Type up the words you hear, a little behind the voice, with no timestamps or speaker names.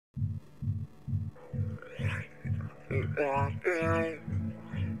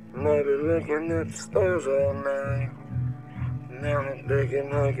Might be looking at the stars all night. Now I'm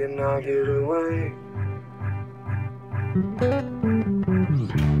thinking how can I get away?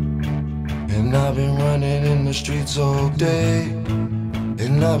 And I've been running in the streets all day,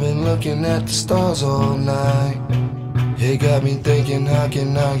 and I've been looking at the stars all night. It got me thinking how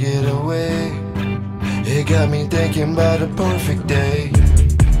can I get away? It got me thinking about the perfect day.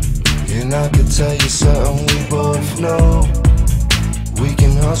 And I could tell you something we both know. We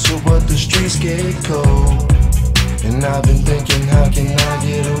can hustle but the streets get cold. And I've been thinking how can I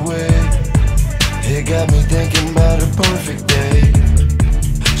get away? It got me thinking about a perfect day.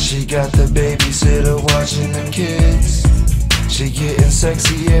 She got the babysitter watching the kids. She getting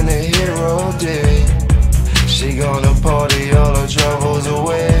sexy in her hair all day. She gonna party all her troubles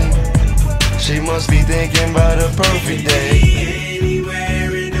away. She must be thinking about a perfect day.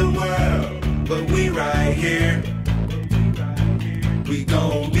 Anywhere in the world, but we right here. We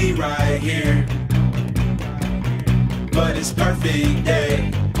gon' be right here. But it's perfect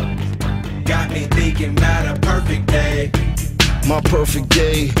day. Got me thinking about a perfect day. My perfect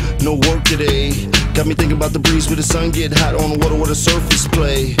day, no work today. Got me thinking about the breeze where the sun get hot on the water where the surface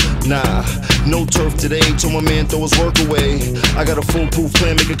play. Nah, no turf today, told my man throw his work away. I got a foolproof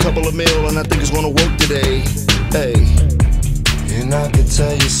plan, make a couple of mil, and I think it's gonna work today. Hey. And I could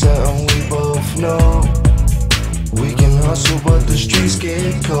tell you something we both know. We can hustle but the streets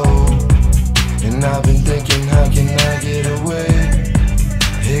get cold. And I've been thinking how can I get away?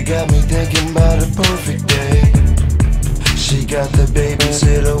 It got me thinking about a perfect day. She got the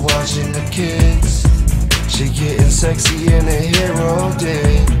babysitter watching the kids. She getting sexy in her hair all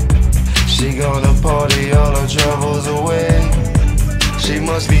day. She gonna party all her troubles away. She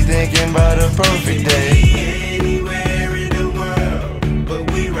must be thinking about a perfect day. Anywhere in the world, but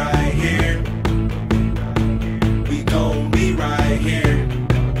we right here. We gon' be right here.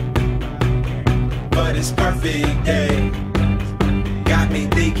 But it's perfect day. Got me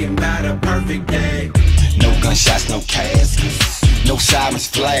thinking about a perfect day. No gunshots, no caskets, no sirens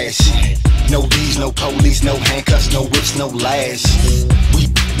flashing. No D's, no police, no handcuffs, no whips, no lashes. We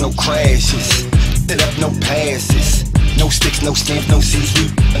no crashes, set up no passes. No sticks, no stamps, no C's, we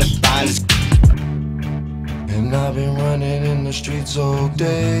the finest. And I've been running in the streets all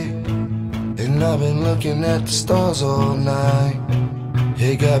day, and I've been looking at the stars all night.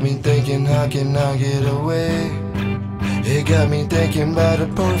 It got me thinking how can I get away? It got me thinking about a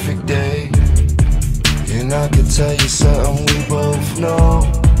perfect day. And I could tell you something we both know.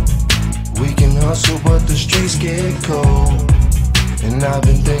 We can hustle but the streets get cold. And I've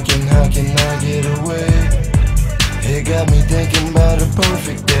been thinking how can I get away? It got me thinking about a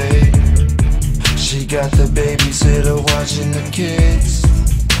perfect day. She got the babysitter watching the kids.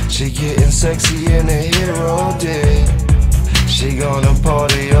 She getting sexy in her hair all day. She gonna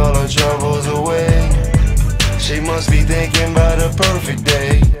party all her troubles away. She must be thinking about a perfect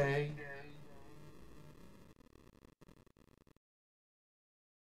day.